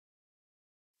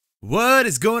What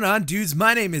is going on, dudes?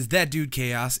 My name is That Dude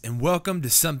Chaos, and welcome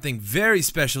to something very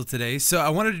special today. So I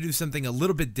wanted to do something a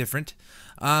little bit different.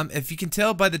 If you can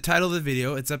tell by the title of the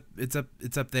video, it's up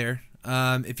there.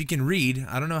 If you can read,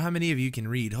 I don't know how many of you can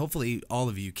read. Hopefully, all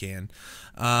of you can.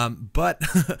 But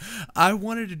I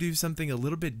wanted to do something a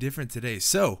little bit different today.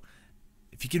 So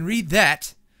if you can read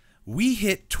that, we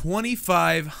hit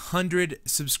 2,500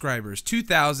 subscribers,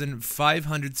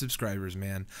 2,500 subscribers,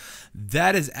 man.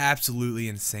 That is absolutely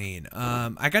insane.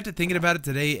 I got to thinking about it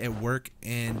today at work,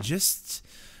 and just,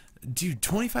 dude,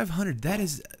 2,500. That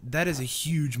is a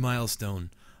huge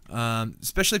milestone.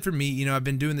 Especially for me. You know, I've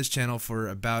been doing this channel for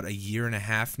about a year and a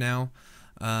half now,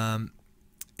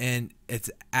 and it's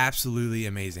absolutely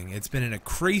amazing. It's been a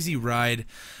crazy ride,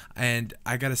 and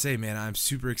I gotta say, man, I'm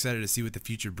super excited to see what the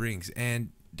future brings.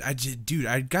 And dude,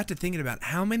 I got to thinking about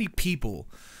how many people.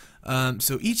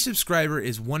 So each subscriber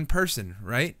is one person,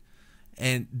 right?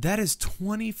 And that is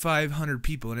 2,500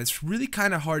 people, and it's really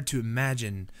kind of hard to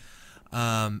imagine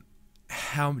how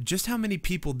many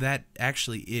people that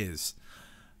actually is.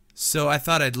 So I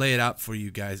thought I'd lay it out for you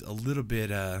guys a little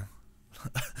bit, a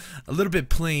little bit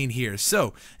plain here.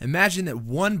 So imagine that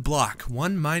one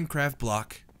Minecraft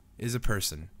block, is a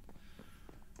person.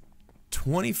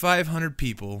 2,500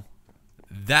 people.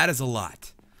 That is a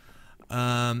lot.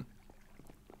 And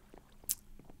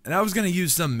I was gonna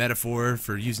use some metaphor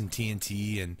for using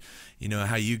TNT, and you know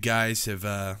how you guys have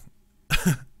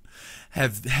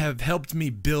have helped me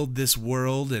build this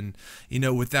world, and you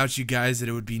know without you guys that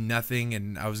it would be nothing.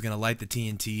 And I was gonna light the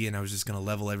TNT, and I was just gonna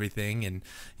level everything, and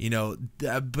you know.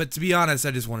 But to be honest,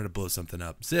 I just wanted to blow something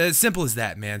up. So as simple as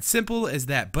that, man. Simple as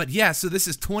that. But yeah, so this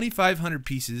is 2,500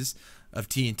 pieces of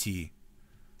TNT.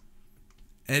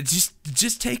 And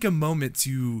just take a moment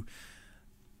to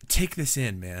take this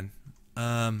in, man.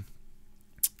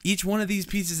 Each one of these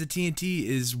pieces of TNT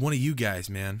is one of you guys,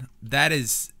 man. That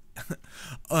is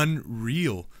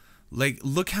unreal. Like,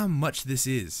 look how much this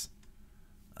is.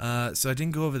 So I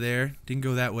didn't go over there, didn't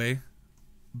go that way,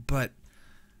 but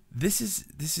this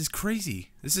is crazy.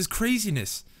 This is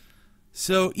craziness.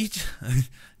 So each,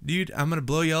 dude, I'm gonna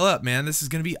blow y'all up, man. This is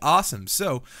gonna be awesome.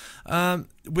 So,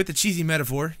 with the cheesy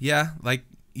metaphor, yeah, like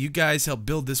you guys helped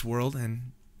build this world,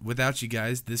 and without you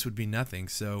guys, this would be nothing.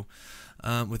 So,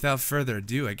 without further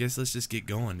ado, I guess let's just get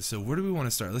going. So, where do we want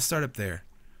to start? Let's start up there.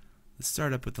 Let's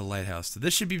start up with the lighthouse. So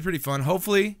this should be pretty fun.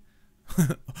 Hopefully,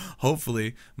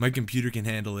 hopefully my computer can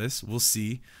handle this. We'll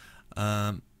see.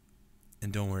 And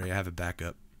don't worry, I have a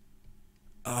backup.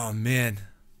 Oh man.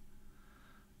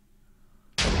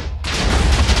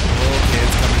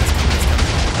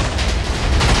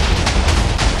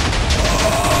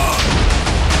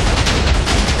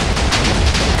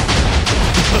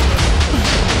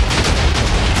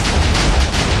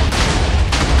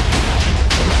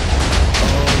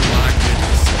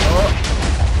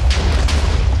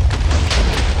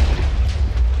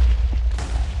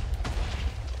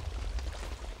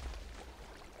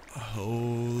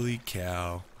 Holy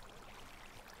cow.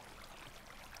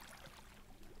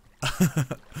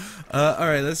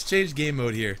 Alright, let's change game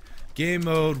mode here. Game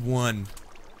mode 1.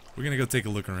 We're gonna go take a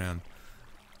look around.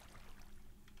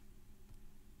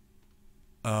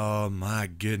 Oh my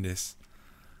goodness.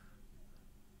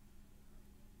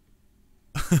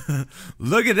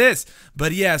 Look at this.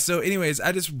 But yeah, so anyways,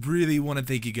 I just really want to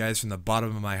thank you guys from the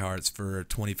bottom of my hearts for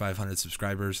 2,500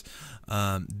 subscribers.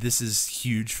 This is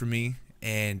huge for me,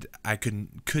 and I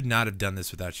could not have done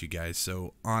this without you guys.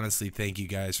 So honestly, thank you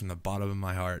guys from the bottom of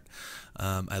my heart.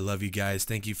 I love you guys.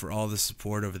 Thank you for all the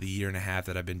support over the year and a half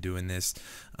that I've been doing this,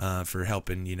 for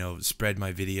helping, you know, spread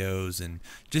my videos, and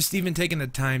just even taking the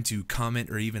time to comment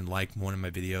or even like one of my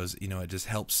videos. You know, it just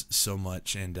helps so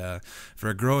much. And for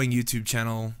a growing YouTube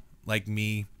channel like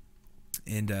me,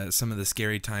 and some of the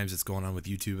scary times that's going on with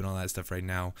YouTube and all that stuff right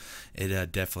now,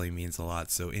 it definitely means a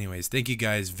lot. So anyways, thank you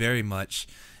guys very much,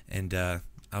 and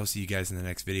I'll see you guys in the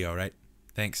next video. All right,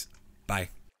 thanks, bye.